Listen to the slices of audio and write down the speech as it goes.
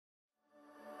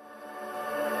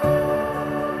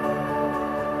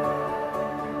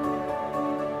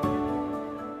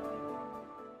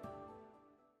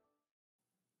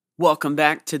Welcome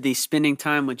back to the Spending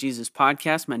Time with Jesus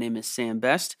podcast. My name is Sam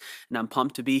Best, and I'm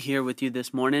pumped to be here with you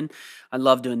this morning. I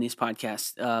love doing these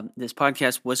podcasts. This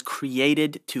podcast was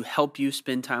created to help you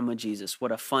spend time with Jesus.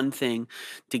 What a fun thing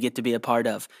to get to be a part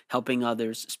of, helping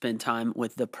others spend time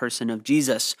with the person of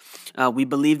Jesus. We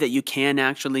believe that you can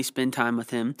actually spend time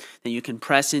with him, that you can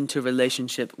press into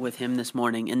relationship with him this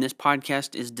morning. And this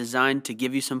podcast is designed to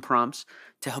give you some prompts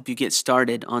to help you get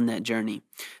started on that journey.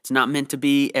 It's not meant to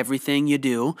be everything you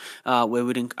do. I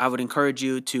would encourage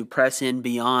you to press in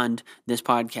beyond this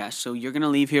podcast. So you're going to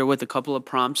leave here with a couple of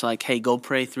prompts like, hey, go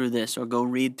pray through this, or go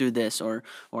read through this, or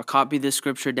copy this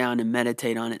scripture down and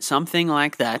meditate on it, something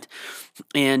like that.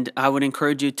 And I would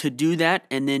encourage you to do that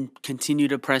and then continue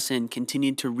to press in,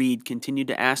 continue to read, continue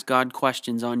to ask God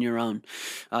questions on your own.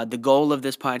 The goal of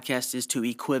this podcast is to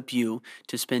equip you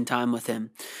to spend time with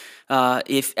him.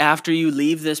 If after you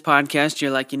leave this podcast,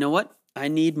 you're like, you know what? I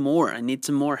need more. I need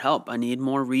some more help. I need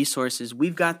more resources.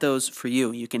 We've got those for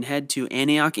you. You can head to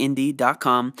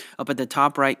AntiochIndy.com. Up at the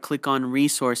top right, click on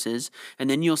resources, and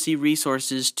then you'll see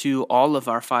resources to all of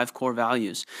our 5 core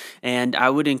values. And I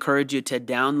would encourage you to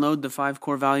download the 5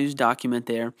 core values document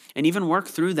there and even work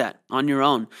through that on your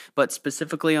own. But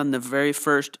specifically on the very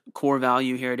first core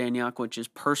value here at Antioch, which is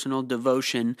personal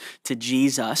devotion to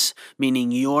Jesus,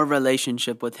 meaning your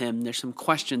relationship with him. There's some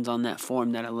questions on that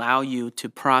form that allow you to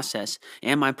process.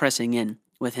 Am I pressing in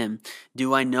with him?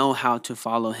 Do I know how to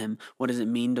follow him? What does it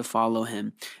mean to follow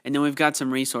him? And then we've got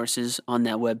some resources on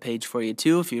that webpage for you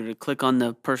too. If you were to click on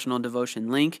the personal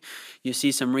devotion link, you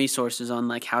see some resources on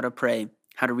like how to pray,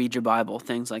 how to read your Bible,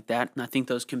 things like that. And I think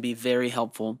those can be very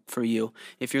helpful for you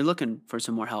if you're looking for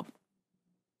some more help.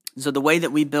 So the way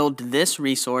that we build this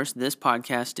resource, this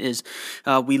podcast, is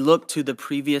we look to the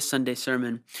previous Sunday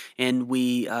sermon, and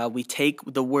we take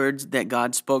the words that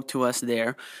God spoke to us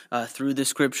there through the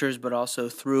scriptures, but also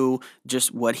through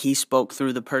just what he spoke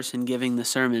through the person giving the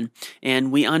sermon,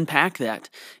 and we unpack that,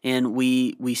 and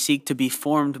we seek to be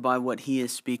formed by what he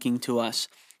is speaking to us,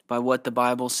 by what the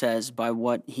Bible says, by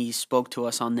what he spoke to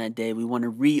us on that day. We want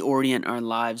to reorient our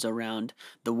lives around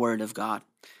the Word of God.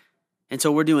 And so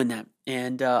we're doing that.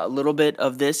 And a little bit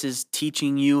of this is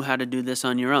teaching you how to do this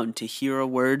on your own, to hear a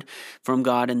word from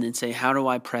God and then say, how do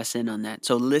I press in on that?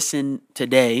 So listen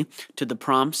today to the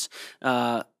prompts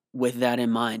with that in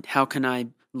mind. How can I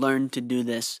learn to do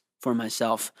this for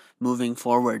myself moving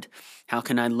forward? How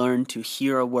can I learn to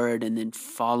hear a word and then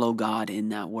follow God in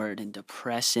that word and to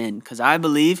press in? Because I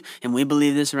believe, and we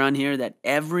believe this around here, that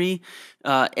everything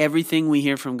we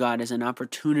hear from God is an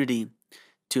opportunity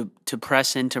to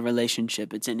press into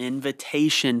relationship. It's an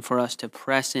invitation for us to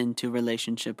press into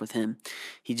relationship with him.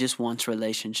 He just wants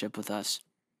relationship with us.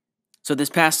 So this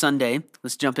past Sunday,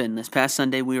 let's jump in. This past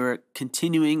Sunday, we were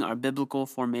continuing our biblical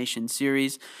formation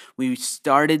series. We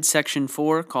started section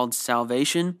 4 called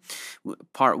Salvation,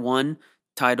 part 1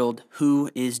 titled, Who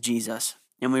is Jesus?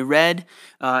 And we read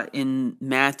in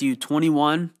Matthew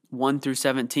 21, 1 through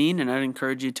 17, and I'd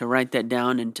encourage you to write that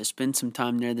down and to spend some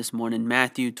time there this morning.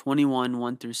 Matthew 21,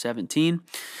 1 through 17.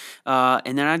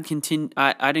 And then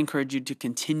I'd encourage you to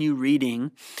continue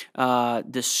reading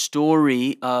the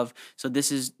story of, so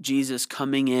this is Jesus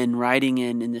coming in, riding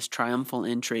in this triumphal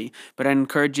entry. But I'd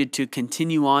encourage you to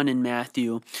continue on in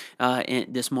Matthew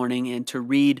this morning and to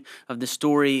read of the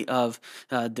story of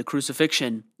the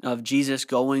crucifixion, of Jesus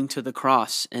going to the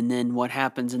cross, and then what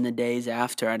happens in the days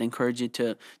after. I'd encourage you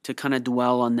to kind of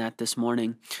dwell on that this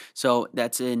morning. So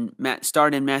that's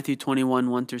start in Matthew 21,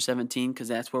 1 through 17, because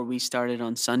that's where we started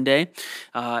on Sunday.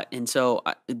 And so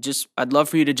I'd love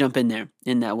for you to jump in there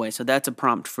in that way. So that's a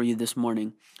prompt for you this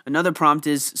morning. Another prompt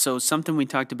is, so something we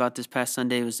talked about this past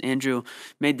Sunday was Andrew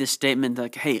made this statement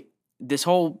like, hey, this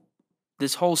whole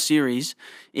series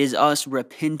is us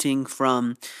repenting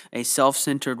from a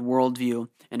self-centered worldview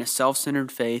and a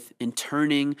self-centered faith and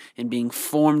turning and being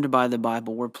formed by the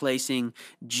Bible. We're placing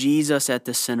Jesus at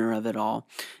the center of it all.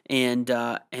 And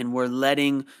we're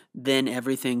letting then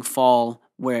everything fall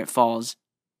where it falls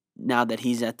now that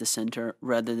he's at the center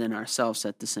rather than ourselves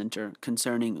at the center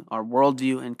concerning our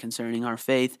worldview and concerning our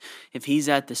faith. If he's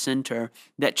at the center,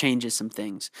 that changes some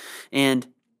things. And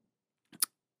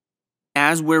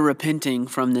as we're repenting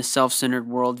from this self-centered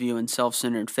worldview and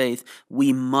self-centered faith,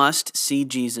 we must see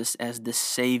Jesus as the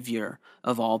Savior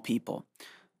of all people.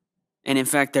 And in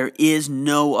fact, there is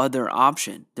no other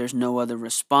option. There's no other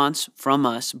response from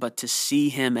us but to see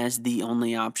him as the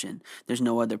only option. There's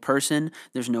no other person.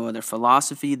 There's no other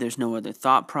philosophy. There's no other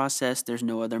thought process. There's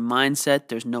no other mindset.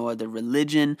 There's no other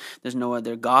religion. There's no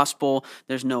other gospel.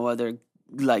 There's no other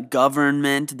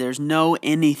government. There's no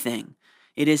anything.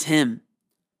 It is him.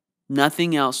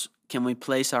 Nothing else can we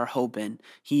place our hope in.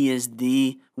 He is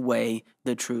the way,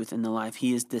 the truth, and the life.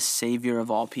 He is the Savior of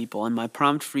all people. And my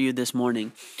prompt for you this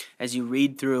morning, as you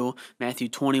read through Matthew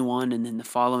 21 and then the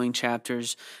following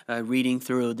chapters, reading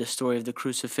through the story of the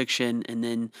crucifixion and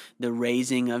then the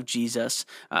raising of Jesus,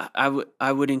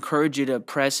 I would encourage you to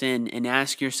press in and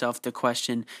ask yourself the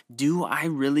question, do I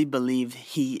really believe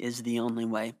He is the only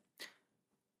way?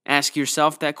 Ask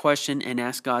yourself that question and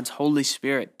ask God's Holy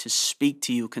Spirit to speak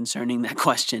to you concerning that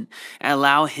question.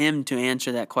 Allow Him to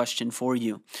answer that question for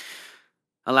you.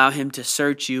 Allow Him to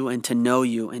search you and to know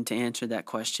you and to answer that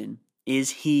question.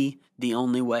 Is He the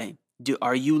only way?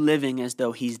 Are you living as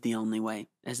though He's the only way?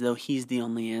 As though He's the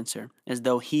only answer? As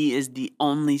though He is the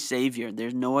only Savior?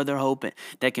 There's no other hope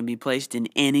that can be placed in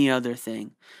any other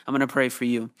thing. I'm going to pray for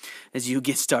you as you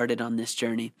get started on this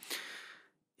journey.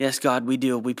 Yes, God, we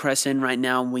do. We press in right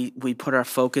now and we put our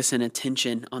focus and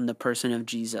attention on the person of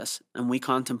Jesus. And we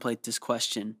contemplate this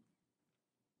question.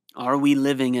 Are we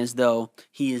living as though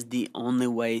He is the only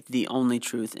way, the only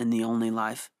truth, and the only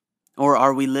life? Or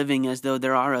are we living as though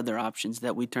there are other options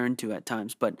that we turn to at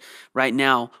times? But right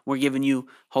now, we're giving you,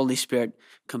 Holy Spirit,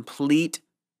 complete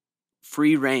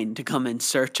free reign to come and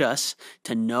search us,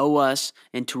 to know us,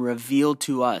 and to reveal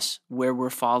to us where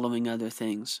we're following other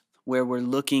things, where we're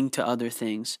looking to other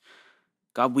things.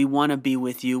 God, we want to be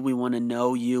with you. We want to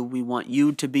know you. We want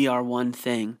you to be our one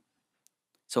thing.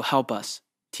 So help us,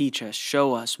 teach us,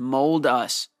 show us, mold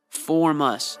us, form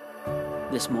us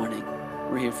this morning.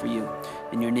 We're here for you.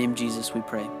 In your name, Jesus, we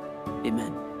pray.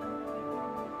 Amen.